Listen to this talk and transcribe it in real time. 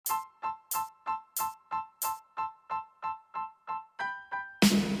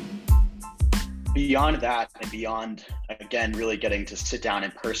beyond that and beyond, again, really getting to sit down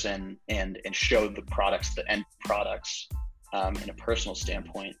in person and show the products, the end products in a personal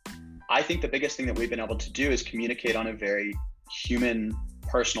standpoint, I think the biggest thing that we've been able to do is communicate on a very human,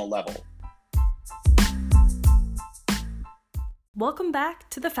 personal level. Welcome back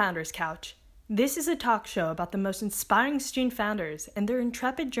to the Founders Couch. This is a talk show about the most inspiring student founders and their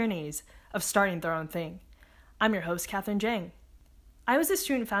intrepid journeys of starting their own thing. I'm your host, Catherine Jang. I was a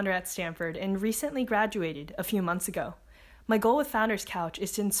student founder at Stanford and recently graduated a few months ago. My goal with Founders Couch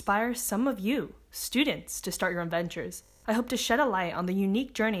is to inspire some of you, students, to start your own ventures. I hope to shed a light on the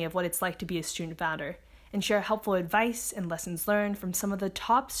unique journey of what it's like to be a student founder and share helpful advice and lessons learned from some of the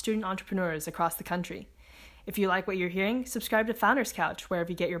top student entrepreneurs across the country. If you like what you're hearing, subscribe to Founders Couch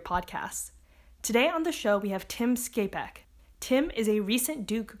wherever you get your podcasts. Today on the show, we have Tim Scapek. Tim is a recent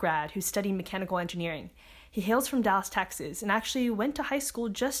Duke grad who studied mechanical engineering. He hails from Dallas, Texas, and actually went to high school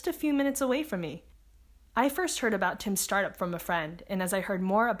just a few minutes away from me. I first heard about Tim's startup from a friend, and as I heard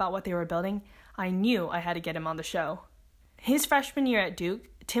more about what they were building, I knew I had to get him on the show. His freshman year at Duke,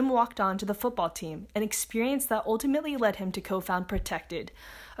 Tim walked on to the football team, an experience that ultimately led him to co-found Protected,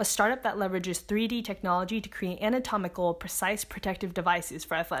 a startup that leverages 3D technology to create anatomical, precise protective devices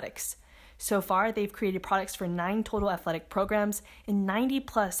for athletics. So far, they've created products for 9 total athletic programs and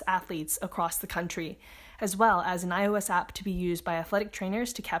 90-plus athletes across the country, as well as an iOS app to be used by athletic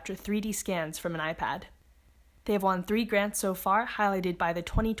trainers to capture 3D scans from an iPad. They have won 3 grants so far, highlighted by the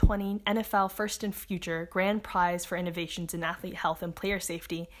 2020 NFL First and Future Grand Prize for Innovations in Athlete Health and Player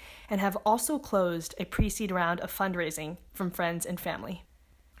Safety, and have also closed a pre-seed round of fundraising from friends and family.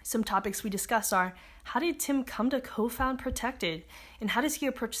 Some topics we discussed are, how did Tim come to co-found Protected, and how does he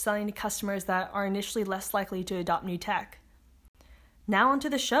approach selling to customers that are initially less likely to adopt new tech? Now onto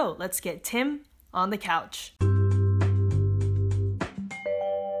the show. Let's get Tim on the couch.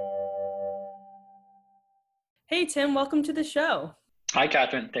 Hey, Tim, welcome to the show. Hi,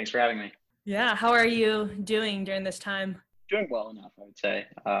 Catherine. Thanks for having me. Yeah, how are you doing during this time? Doing well enough, I would say.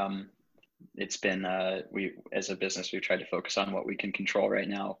 It's been, we as a business, we've tried to focus on what we can control right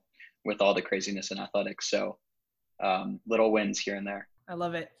now with all the craziness in athletics. So little wins here and there. I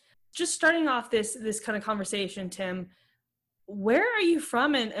love it. Just starting off this kind of conversation, Tim, where are you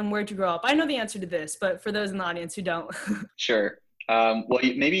from and where'd you grow up? I know the answer to this, but for those in the audience who don't. Sure. Well,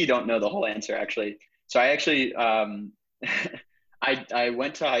 maybe you don't know the whole answer, actually. So I actually, I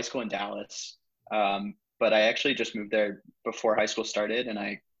went to high school in Dallas, but I actually just moved there before high school started.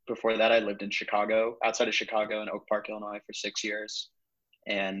 And before that, I lived in Chicago, outside of Chicago in Oak Park, Illinois for 6 years,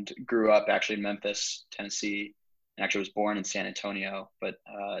 and grew up actually in Memphis, Tennessee, and actually was born in San Antonio, but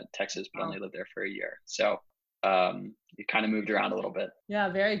Texas, but only lived there for a year. So you kind of moved around a little bit. Yeah,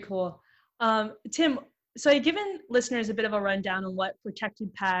 very cool. Tim, so I've given listeners a bit of a rundown on what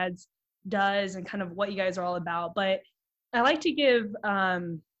Protected Pads does and kind of what you guys are all about, but I like to give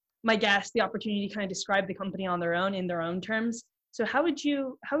my guests the opportunity to kind of describe the company on their own in their own terms. So how would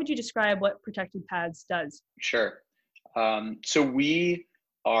you describe what Protected Pads does? Sure. So we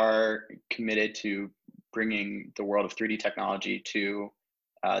are committed to bringing the world of 3D technology to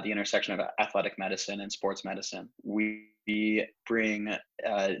the intersection of athletic medicine and sports medicine. We bring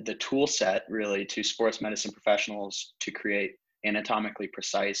the tool set really to sports medicine professionals to create anatomically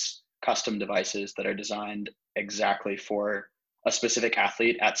precise custom devices that are designed exactly for a specific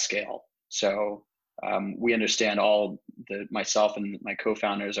athlete at scale. So we understand myself and my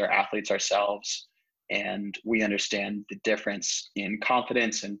co-founders are athletes ourselves, and we understand the difference in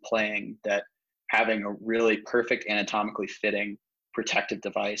confidence and playing that having a really perfect anatomically fitting protective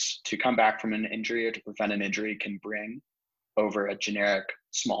device to come back from an injury or to prevent an injury can bring over a generic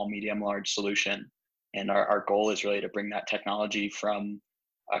small, medium, large solution. And our goal is really to bring that technology from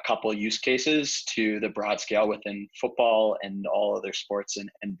a couple use cases to the broad scale within football and all other sports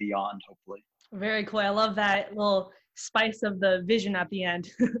and beyond, hopefully. Very cool. I love that little spice of the vision at the end.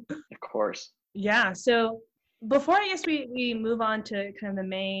 Of course. Yeah. So before I guess we move on to kind of the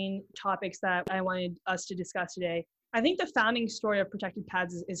main topics that I wanted us to discuss today, I think the founding story of Protected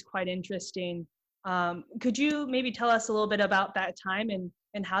Pads is quite interesting. Could you maybe tell us a little bit about that time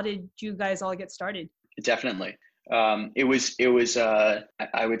and how did you guys all get started? Definitely. It was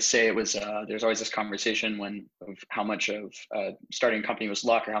I would say it was there's always this conversation of how much of starting a company was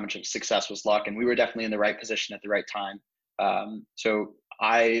luck or how much of success was luck, and we were definitely in the right position at the right time. So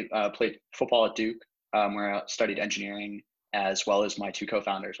I played football at Duke, where I studied engineering, as well as my 2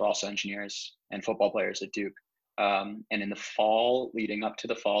 co-founders were also engineers and football players at Duke. And in the fall leading up to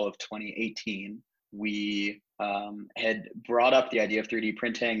the fall of 2018, we had brought up the idea of 3D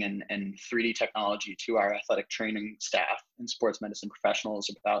printing and 3D technology to our athletic training staff and sports medicine professionals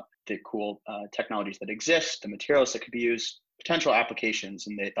about the cool technologies that exist, the materials that could be used, potential applications.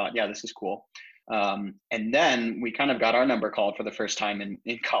 And they thought, yeah, this is cool. And then we kind of got our number called for the first time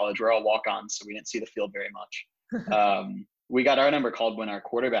in college. We're all walk-ons, so we didn't see the field very much. We got our number called when our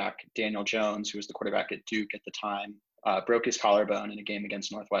quarterback, Daniel Jones, who was the quarterback at Duke at the time, broke his collarbone in a game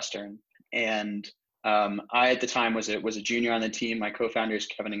against Northwestern. And I, at the time, was a junior on the team. My co-founders,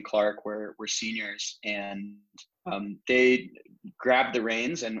 Kevin and Clark, were seniors, and they grabbed the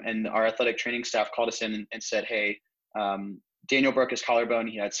reins, and our athletic training staff called us in and said, hey, Daniel broke his collarbone.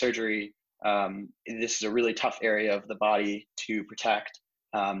 He had surgery. This is a really tough area of the body to protect.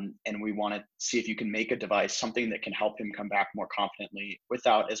 And we want to see if you can make a device, something that can help him come back more confidently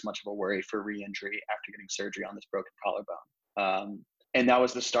without as much of a worry for re-injury after getting surgery on this broken collarbone. And that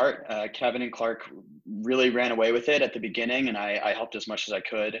was the start. Kevin and Clark really ran away with it at the beginning, and I helped as much as I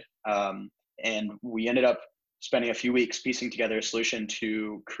could. And we ended up spending a few weeks piecing together a solution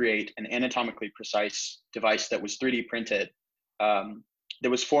to create an anatomically precise device that was 3D printed, that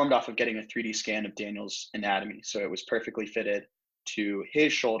was formed off of getting a 3D scan of Daniel's anatomy. So it was perfectly fitted to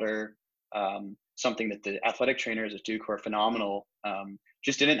his shoulder, something that the athletic trainers at Duke, who are phenomenal,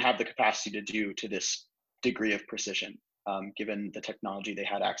 just didn't have the capacity to do to this degree of precision, given the technology they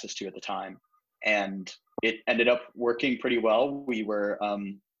had access to at the time. And it ended up working pretty well. We were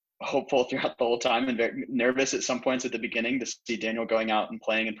hopeful throughout the whole time and very nervous at some points at the beginning to see Daniel going out and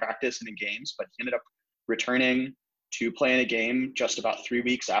playing in practice and in games, but he ended up returning to play in a game just about 3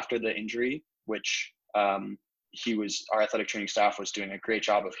 weeks after the injury, which our athletic training staff was doing a great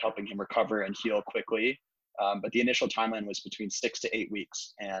job of helping him recover and heal quickly. But the initial timeline was between 6 to 8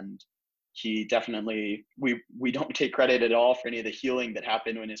 weeks. And he definitely, we don't take credit at all for any of the healing that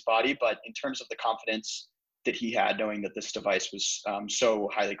happened in his body, but in terms of the confidence that he had, knowing that this device was so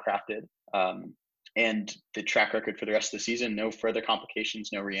highly crafted, and the track record for the rest of the season, no further complications,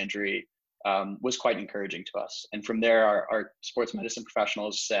 no re-injury, was quite encouraging to us. And from there, our sports medicine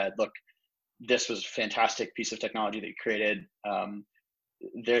professionals said, look, this was a fantastic piece of technology that you created.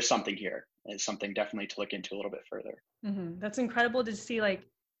 There's something here. It's something definitely to look into a little bit further. Mm-hmm. That's incredible to see, like,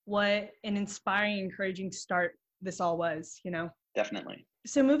 what an inspiring, encouraging start this all was, you know? Definitely.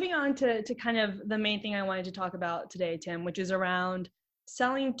 So moving on to kind of the main thing I wanted to talk about today, Tim, which is around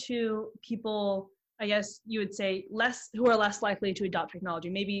selling to people, I guess you would say, who are less likely to adopt technology,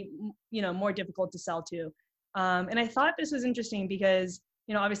 maybe, you know, more difficult to sell to. And I thought this was interesting because,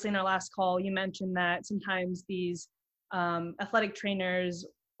 you know, obviously in our last call, you mentioned that sometimes these athletic trainers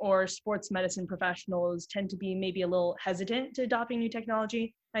or sports medicine professionals tend to be maybe a little hesitant to adopting new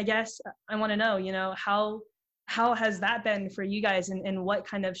technology. I guess I want to know, you know, how has that been for you guys, and what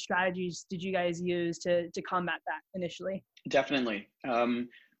kind of strategies did you guys use to combat that initially? Definitely. The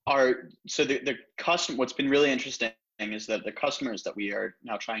custom, what's been really interesting is that the customers that we are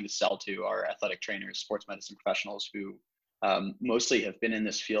now trying to sell to are athletic trainers, sports medicine professionals who mostly have been in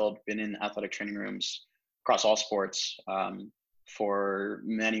this field, been in athletic training rooms across all sports for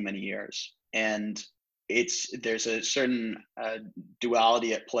many, many years. And there's a certain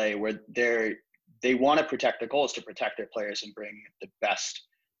duality at play where they want to protect, the goal is to protect their players and bring the best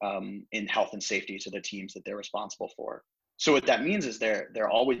in health and safety to the teams that they're responsible for. So what that means is they're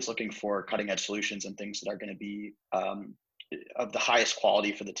always looking for cutting edge solutions and things that are going to be of the highest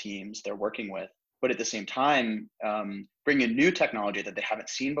quality for the teams they're working with. But at the same time, bringing a new technology that they haven't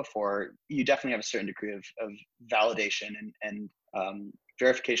seen before, you definitely have a certain degree of validation and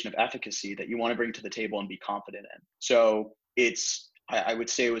verification of efficacy that you want to bring to the table and be confident in. So I would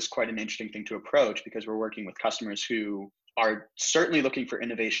say it was quite an interesting thing to approach, because we're working with customers who are certainly looking for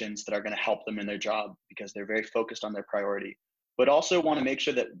innovations that are going to help them in their job because they're very focused on their priority, but also want to make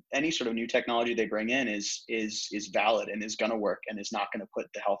sure that any sort of new technology they bring in is valid and is going to work and is not going to put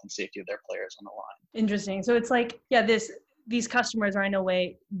the health and safety of their players on the line. Interesting. So it's like, yeah, these customers are in a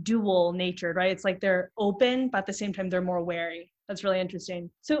way dual natured, right? It's like they're open, but at the same time, they're more wary. That's really interesting.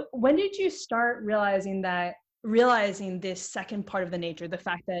 So when did you start realizing this second part of the nature, the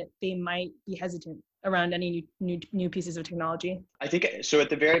fact that they might be hesitant around any new pieces of technology? I think so. At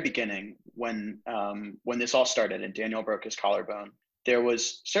the very beginning, when this all started and Daniel broke his collarbone, there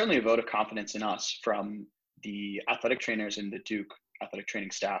was certainly a vote of confidence in us from the athletic trainers and the Duke athletic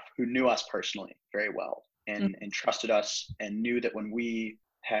training staff who knew us personally very well and trusted us and knew that when we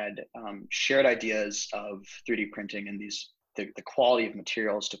had shared ideas of 3D printing and the quality of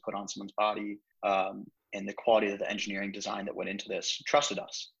materials to put on someone's body, and the quality of the engineering design that went into this, trusted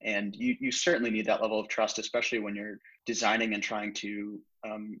us. And you certainly need that level of trust, especially when you're designing and trying to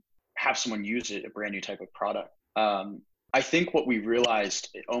have someone use a brand new type of product. I think what we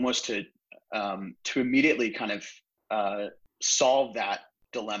realized almost to immediately kind of solve that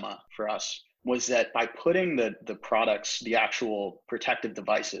dilemma for us was that by putting the products, the actual protective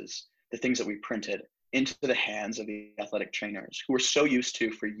devices, the things that we printed into the hands of the athletic trainers who were so used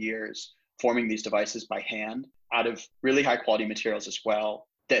to for years forming these devices by hand out of really high quality materials as well,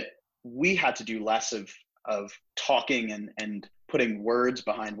 that we had to do less of talking and putting words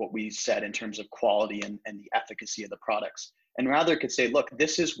behind what we said in terms of quality and the efficacy of the products, and rather could say, look,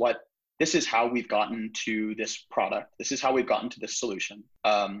 this is how we've gotten to this product. This is how we've gotten to this solution.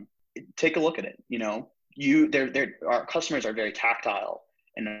 Take a look at it. Our customers are very tactile.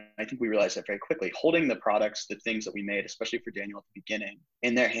 And I think we realized that very quickly. Holding the products, the things that we made, especially for Daniel at the beginning,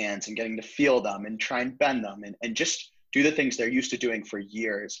 in their hands and getting to feel them and try and bend them and just do the things they're used to doing for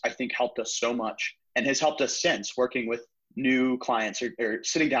years, I think helped us so much and has helped us since, working with new clients or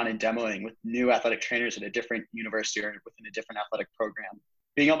sitting down and demoing with new athletic trainers at a different university or within a different athletic program.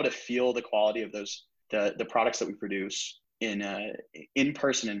 Being able to feel the quality of the products that we produce in an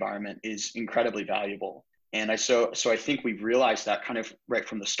in-person environment is incredibly valuable. And so I think we've realized that kind of right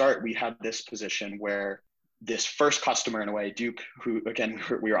from the start. We had this position where this first customer, in a way, Duke, who again,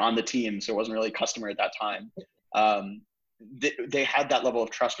 we were on the team, so it wasn't really a customer at that time. They had that level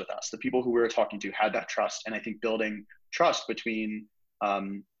of trust with us. The people who we were talking to had that trust. And I think building trust between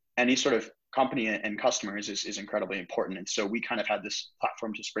any sort of company and customers is incredibly important. And so we kind of had this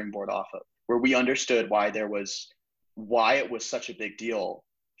platform to springboard off of, where we understood why it was such a big deal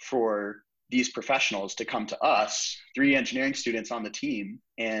for these professionals to come to us, 3 engineering students on the team,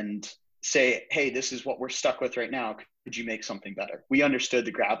 and say, hey, this is what we're stuck with right now. Could you make something better? We understood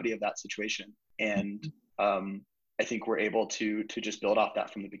the gravity of that situation. And I think we're able to just build off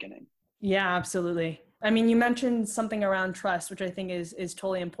that from the beginning. Yeah, absolutely. I mean, you mentioned something around trust, which I think is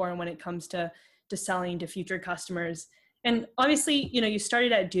totally important when it comes to selling to future customers. And obviously, you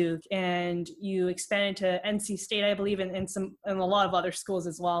started at Duke and you expanded to NC State, I believe, and a lot of other schools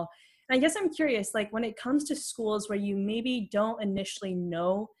as well. And I guess I'm curious, like when it comes to schools where you maybe don't initially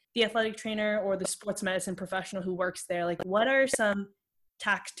know the athletic trainer or the sports medicine professional who works there, like what are some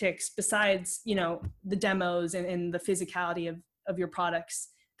tactics besides, the demos and the physicality of your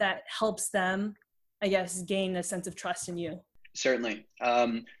products that helps them, I guess, gain a sense of trust in you? Certainly.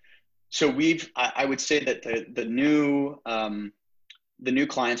 So I would say that the new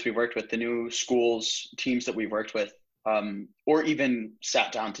clients we've worked with, the new schools, teams that we've worked with, or even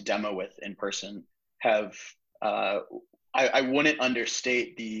sat down to demo with in person, have I wouldn't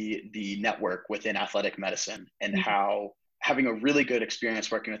understate the network within athletic medicine and how having a really good experience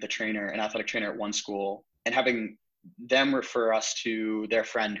working with an athletic trainer at one school, and having them refer us to their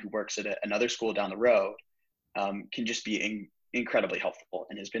friend who works at another school down the road, can just be incredibly helpful,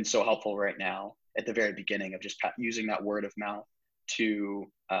 and has been so helpful right now at the very beginning of just using that word of mouth to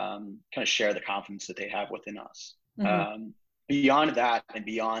kind of share the confidence that they have within us. Mm-hmm. Beyond that, and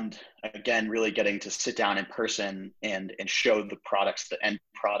beyond, again, really getting to sit down in person and show the products, the end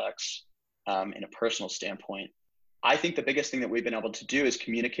products, in a personal standpoint, I think the biggest thing that we've been able to do is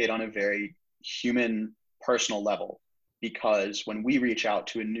communicate on a very human, personal level. Because when we reach out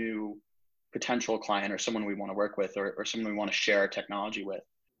to a new potential client or someone we want to work with or someone we want to share our technology with,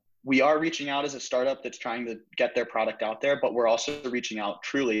 we are reaching out as a startup that's trying to get their product out there, but we're also reaching out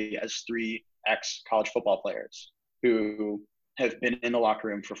truly as 3 ex-college football players who have been in the locker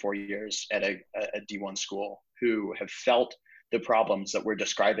room for 4 years at a D1 school, who have felt the problems that we're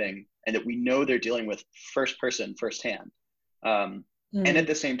describing and that we know they're dealing with firsthand. And at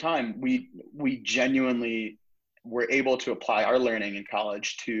the same time, we genuinely were able to apply our learning in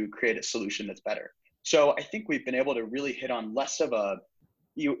college to create a solution that's better. So I think we've been able to really hit on less of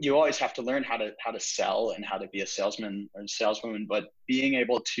you always have to learn how to sell and how to be a salesman or saleswoman, but being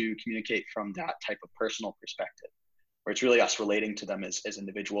able to communicate from that type of personal perspective, where it's really us relating to them as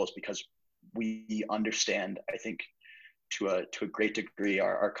individuals, because we understand, I think, to a great degree,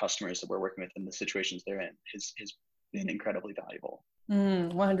 our customers that we're working with and the situations they're in has been incredibly valuable.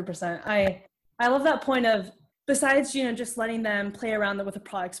 100%. I love that point of, besides, just letting them play around with the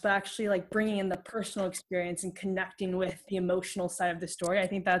products, but actually like bringing in the personal experience and connecting with the emotional side of the story. I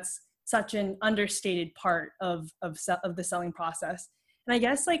think that's such an understated part of the selling process. And I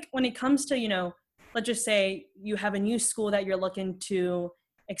guess like when it comes to, let's just say you have a new school that you're looking to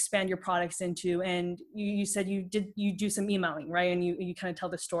expand your products into, and you said you do some emailing, right? And you kind of tell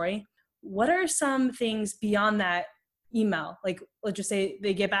the story. What are some things beyond that email? Like, let's just say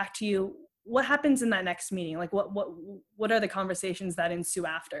they get back to you. What happens in that next meeting? Like what are the conversations that ensue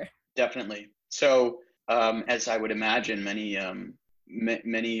after? Definitely. So as I would imagine,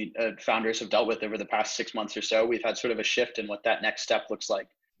 many founders have dealt with over the past 6 months or so, we've had sort of a shift in what that next step looks like.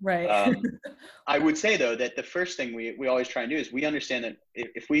 Right. I would say though that the first thing we always try and do is we understand that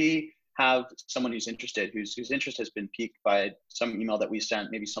if we have someone who's interested, whose interest has been piqued by some email that we sent,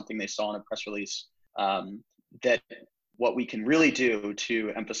 maybe something they saw in a press release, that what we can really do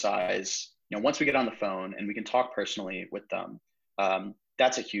to emphasize, once we get on the phone and we can talk personally with them,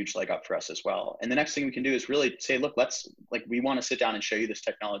 that's a huge leg up for us as well. And the next thing we can do is really say, look, we want to sit down and show you this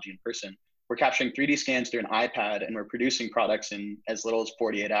technology in person. We're capturing 3D scans through an iPad, and we're producing products in as little as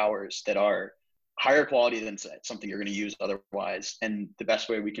 48 hours that are higher quality than something you're going to use otherwise. And the best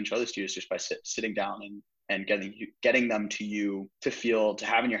way we can show this to you is just by sitting down and getting them to you to feel, to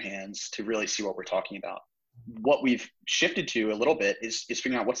have in your hands, to really see what we're talking about. What we've shifted to a little bit is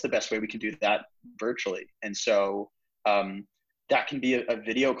figuring out what's the best way we can do that virtually. And so that can be a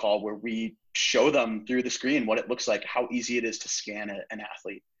video call where we show them through the screen what it looks like, how easy it is to scan an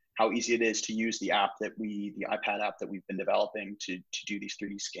athlete, how easy it is to use the iPad app that we've been developing to do these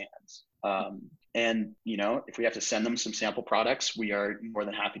 3D scans. And, if we have to send them some sample products, we are more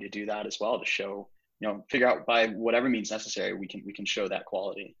than happy to do that as well, to show, figure out by whatever means necessary, we can show that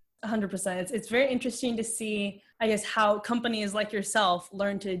quality. 100%. It's very interesting to see, I guess, how companies like yourself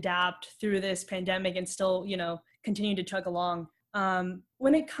learn to adapt through this pandemic and still, continue to chug along.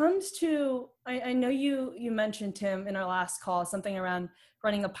 When it comes to, I know you mentioned, Tim, in our last call, something around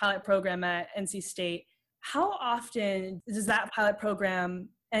running a pilot program at NC State. How often does that pilot program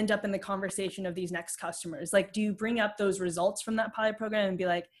end up in the conversation of these next customers? Like, do you bring up those results from that pilot program and be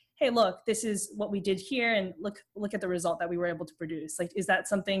like, hey, look, this is what we did here, and look at the result that we were able to produce? Like, is that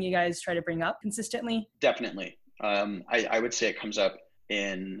something you guys try to bring up consistently? Definitely. I would say it comes up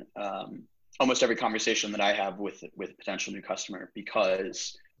in almost every conversation that I have with a potential new customer,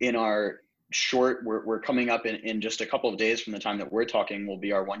 because in our we're coming up in just a couple of days from the time that we're talking will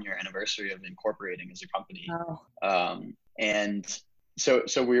be our 1-year anniversary of incorporating as a company. Wow. And so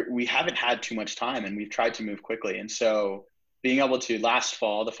we haven't had too much time, and we've tried to move quickly. And so being able to the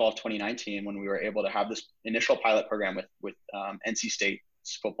fall of 2019, when we were able to have this initial pilot program with NC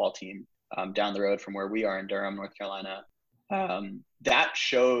State's football team down the road from where we are in Durham, North Carolina, that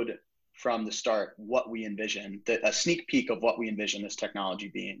showed from the start what we envisioned, a sneak peek of what we envisioned this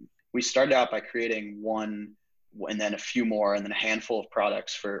technology being. We started out by creating one, and then a few more, and then a handful of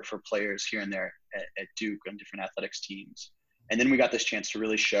products for players here and there at Duke and different athletics teams. And then we got this chance to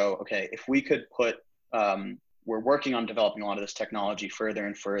really show, okay, if we could we're working on developing a lot of this technology further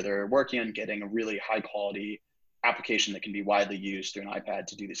and further, working on getting a really high quality application that can be widely used through an iPad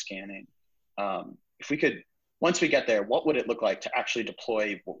to do the scanning. If we could, once we get there, what would it look like to actually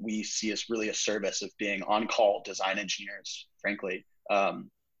deploy what we see as really a service of being on-call design engineers, frankly, for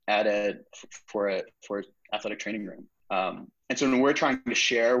athletic training room. And so when we're trying to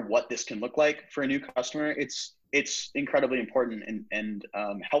share what this can look like for a new customer, it's incredibly important and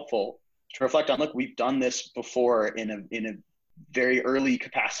helpful to reflect on, look, we've done this before in a very early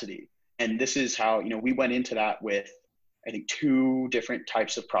capacity. And this is how, we went into that with, I think, 2 different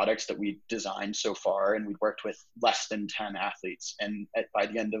types of products that we designed so far. And we worked with less than 10 athletes. And by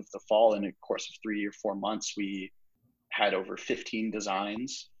the end of the fall, in a course of 3 or 4 months, we had over 15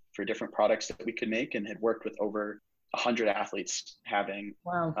 designs for different products that we could make, and had worked with over 100 athletes having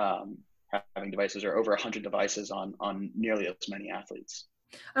devices, or over 100 devices on nearly as many athletes.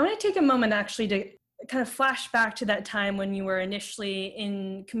 I want to take a moment actually to kind of flash back to that time when you were initially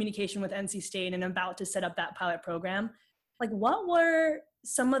in communication with NC State and about to set up that pilot program. Like, what were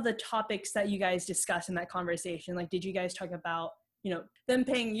some of the topics that you guys discussed in that conversation? Like, did you guys talk about, them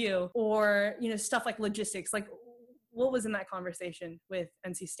paying you, or, stuff like logistics? Like, what was in that conversation with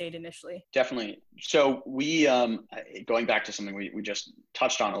NC State initially? Definitely. So we, going back to something we just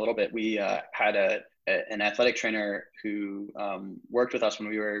touched on a little bit, we had an athletic trainer who worked with us when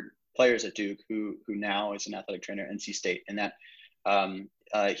we were players at Duke, who now is an athletic trainer at NC State. And that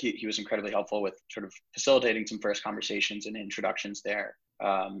he was incredibly helpful with sort of facilitating some first conversations and introductions there.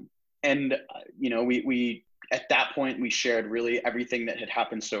 We at that point, we shared really everything that had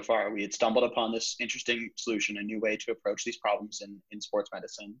happened so far. We had stumbled upon this interesting solution, a new way to approach these problems in sports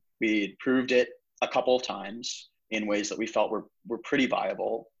medicine. We had proved it a couple of times in ways that we felt were pretty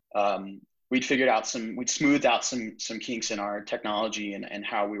viable. We'd smoothed out some kinks in our technology and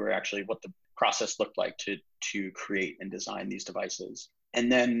how we were actually, what the process looked like to create and design these devices.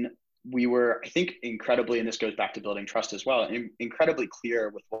 And then we were, I think, incredibly, and this goes back to building trust as well, incredibly clear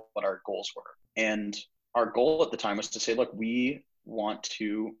with what our goals were. And our goal at the time was to say, look, we want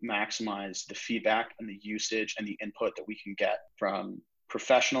to maximize the feedback and the usage and the input that we can get from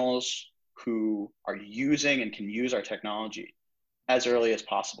professionals who are using and can use our technology. as early as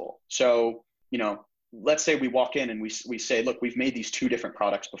possible. So, let's say we walk in and we say, look, we've made these two different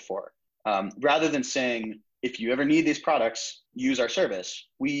products before. Rather than saying, if you ever need these products, use our service,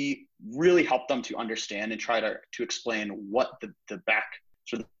 we really help them to understand and try to explain what the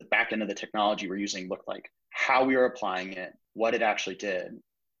back end of the technology we're using looked like, how we were applying it, what it actually did,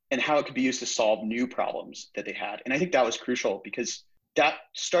 and how it could be used to solve new problems that they had. And I think that was crucial because that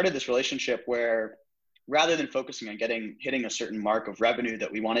started this relationship where rather than focusing on hitting a certain mark of revenue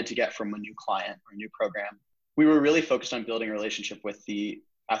that we wanted to get from a new client or a new program, we were really focused on building a relationship with the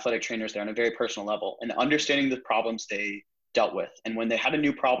athletic trainers there on a very personal level and understanding the problems they dealt with. And when they had a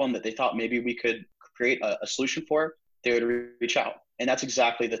new problem that they thought maybe we could create a solution for, they would reach out. And that's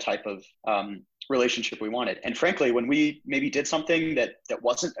exactly the type of relationship we wanted. And frankly, when we maybe did something that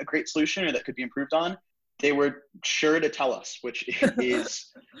wasn't a great solution or that could be improved on, they were sure to tell us, which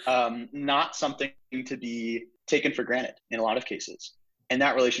is not something to be taken for granted in a lot of cases. And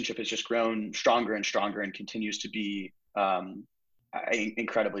that relationship has just grown stronger and stronger and continues to be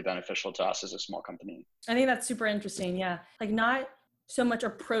incredibly beneficial to us as a small company. I think that's super interesting. Yeah. Like not so much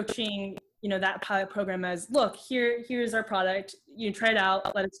approaching, that pilot program as, look, here's our product, you try it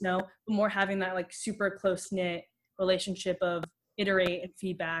out, let us know, but more having that like super close knit relationship of iterate and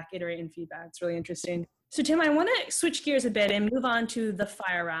feedback. It's really interesting. So Tim, I want to switch gears a bit and move on to the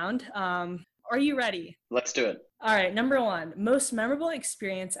fire round. Are you ready? Let's do it. All right. Number 1, most memorable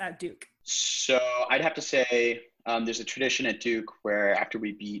experience at Duke. So I'd have to say there's a tradition at Duke where after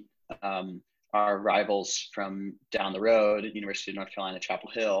we beat our rivals from down the road at University of North Carolina, Chapel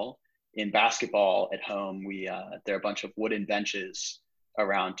Hill, in basketball at home, there are a bunch of wooden benches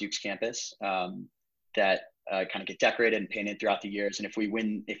around Duke's campus that kind of get decorated and painted throughout the years. And if we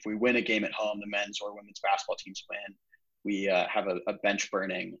win a game at home, the men's or women's basketball teams win, we have a bench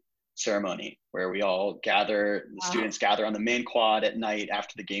burning ceremony where we all gather, the students gather on the main quad at night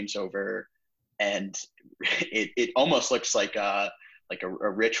after the game's over. And it almost looks like a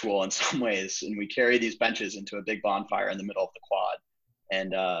ritual in some ways. And we carry these benches into a big bonfire in the middle of the quad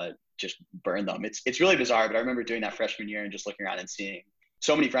and just burn them. It's really bizarre, but I remember doing that freshman year and just looking around and seeing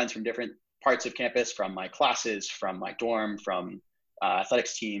so many friends from different parts of campus, from my classes, from my dorm, from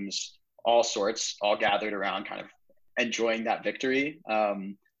athletics teams, all sorts, all gathered around kind of enjoying that victory.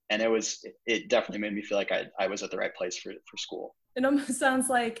 And it definitely made me feel like I was at the right place for school. It almost sounds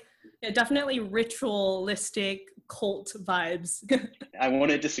like definitely ritualistic cult vibes. I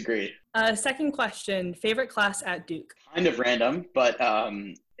wouldn't disagree. Second question, favorite class at Duke? Kind of random, but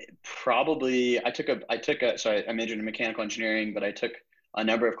probably I majored in mechanical engineering, but I took a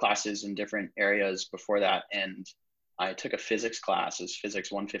number of classes in different areas before that. And I took a physics class, as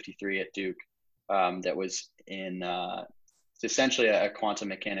Physics 153 at Duke, that was in it's essentially a quantum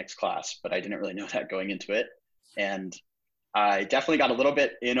mechanics class, but I didn't really know that going into it. And I definitely got a little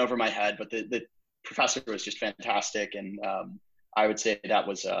bit in over my head, but the professor was just fantastic. And I would say that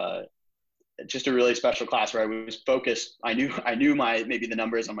was just a really special class where I was focused. I knew maybe the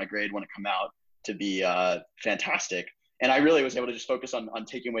numbers on my grade wouldn't come out to be fantastic. And I really was able to just focus on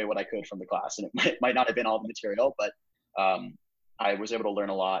taking away what I could from the class. And it might not have been all the material, but I was able to learn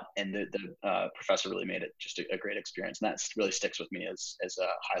a lot. And the professor really made it just a great experience. And that really sticks with me as a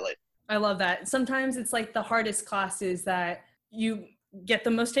highlight. I love that. Sometimes it's like the hardest classes that you get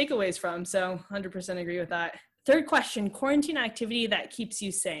the most takeaways from. So 100% agree with that. Third question, quarantine activity that keeps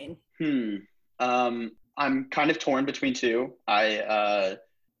you sane. I'm kind of torn between two. I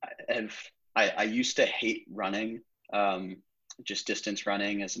used to hate running, just distance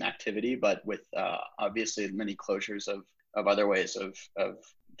running as an activity, but with obviously many closures of other ways of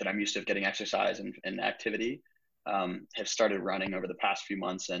that I'm used to getting exercise and activity, have started running over the past few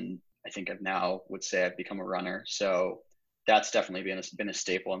months. And I think would say I've become a runner. So that's definitely been a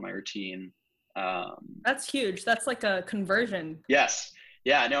staple in my routine. That's huge. That's like a conversion. Yes.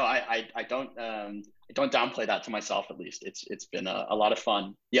 Yeah, no, I don't downplay that to myself, at least. It's been a lot of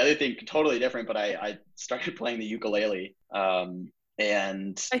fun. The other thing, totally different, but I started playing the ukulele.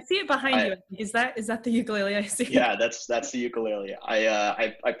 And I see it behind you. Is that the ukulele I see? Yeah, that's the ukulele.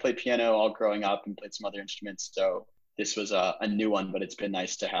 I played piano all growing up and played some other instruments. So this was a new one, but it's been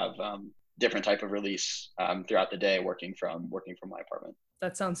nice to have different type of release throughout the day working from my apartment.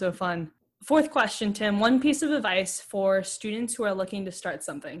 That sounds so fun. Fourth question, Tim, one piece of advice for students who are looking to start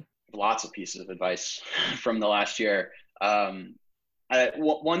something. Lots of pieces of advice from the last year.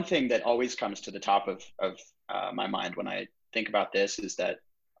 One thing that always comes to the top of my mind when I think about this is that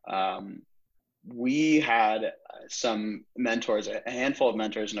we had some mentors, a handful of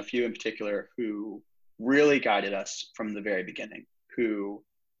mentors, and a few in particular who really guided us from the very beginning, who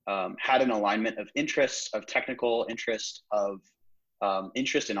had an alignment of interests, of technical interest, of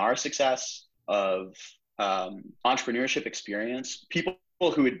interest in our success, of entrepreneurship experience, people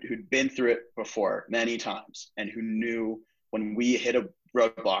who'd been through it before many times and who knew when we hit a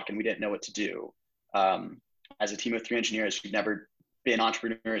roadblock and we didn't know what to do. As a team of 3 engineers who'd never been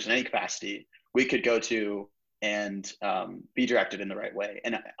entrepreneurs in any capacity, we could go to and be directed in the right way.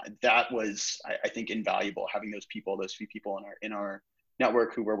 And that was, I think, invaluable. Having those few people in our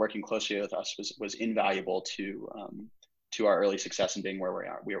network who were working closely with us was invaluable to our early success in being where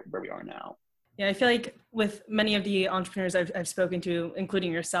we are now. Yeah, I feel like with many of the entrepreneurs I've spoken to,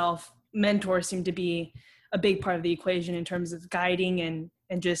 including yourself, mentors seem to be a big part of the equation in terms of guiding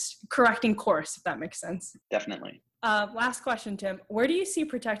and just correcting course, if that makes sense. Definitely. Last question, Tim. Where do you see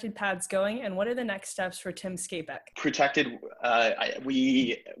Protected Pads going, and what are the next steps for Tim Scapek? Protected,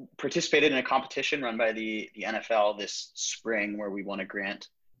 we participated in a competition run by the NFL this spring where we won a grant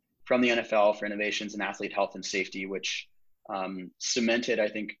from the NFL for innovations in athlete health and safety, which cemented, I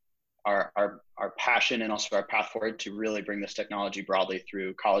think, our passion and also our path forward to really bring this technology broadly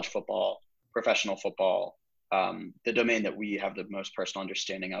through college football, professional football, the domain that we have the most personal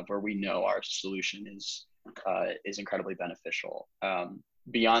understanding of, where we know our solution is incredibly beneficial.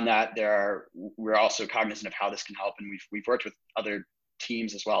 Beyond that, we're also cognizant of how this can help, and we've worked with other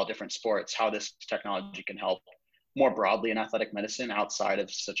teams as well, different sports, how this technology can help more broadly in athletic medicine outside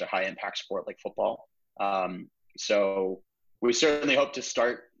of such a high impact sport like football. So we certainly hope to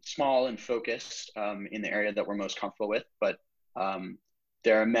start small and focused in the area that we're most comfortable with, but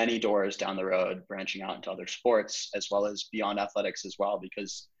there are many doors down the road branching out into other sports as well as beyond athletics as well,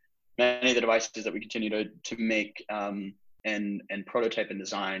 because many of the devices that we continue to make and prototype and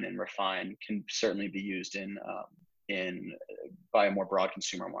design and refine can certainly be used by a more broad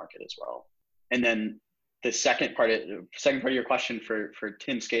consumer market as well. And then the second part of your question for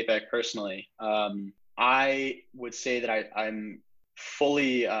Tim Scapek personally, I would say that I'm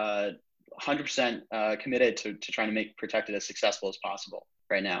fully 100% committed to trying to make Protected as successful as possible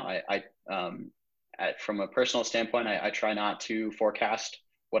right now. From a personal standpoint, I try not to forecast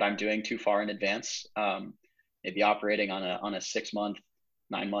what I'm doing too far in advance, maybe operating on a 6-month,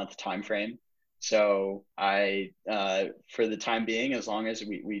 9-month time frame. So for the time being, as long as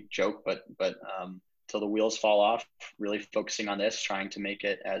we joke, but till the wheels fall off, really focusing on this, trying to make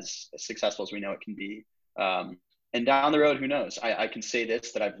it as successful as we know it can be. And down the road, who knows? I can say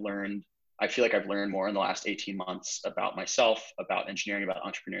this, that I feel like I've learned more in the last 18 months about myself, about engineering, about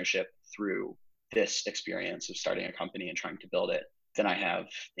entrepreneurship through this experience of starting a company and trying to build it than I have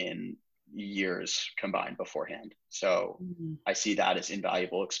in years combined beforehand. So I see that as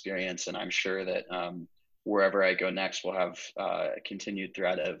invaluable experience. And I'm sure that wherever I go next, we'll have a continued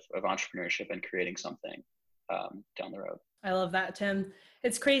thread of entrepreneurship and creating something down the road. I love that, Tim.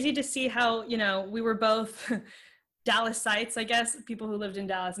 It's crazy to see how, we were both Dallasites, I guess, people who lived in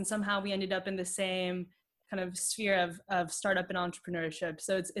Dallas, and somehow we ended up in the same kind of sphere of startup and entrepreneurship.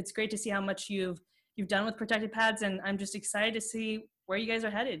 So it's great to see how much you've done with Protected Pads, and I'm just excited to see where you guys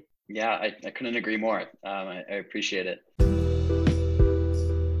are headed. Yeah, I couldn't agree more. I appreciate it.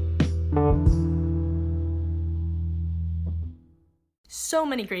 So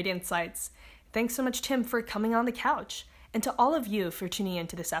many great insights. Thanks so much, Tim, for coming on the couch, and to all of you for tuning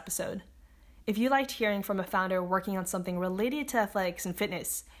into this episode. If you liked hearing from a founder working on something related to athletics and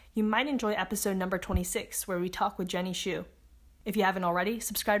fitness, you might enjoy episode number 26, where we talk with Jenny Xu. If you haven't already,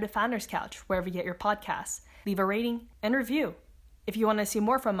 subscribe to Founders Couch wherever you get your podcasts, leave a rating and review. If you want to see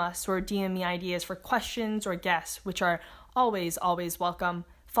more from us or DM me ideas for questions or guests, which are always welcome,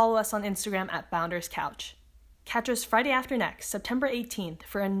 follow us on Instagram at Founders Couch. Catch us Friday after next, September 18th,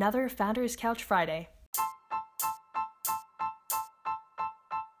 for another Founders Couch Friday.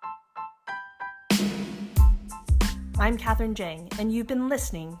 I'm Catherine Jang, and you've been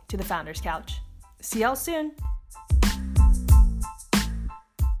listening to The Founders Couch. See y'all soon!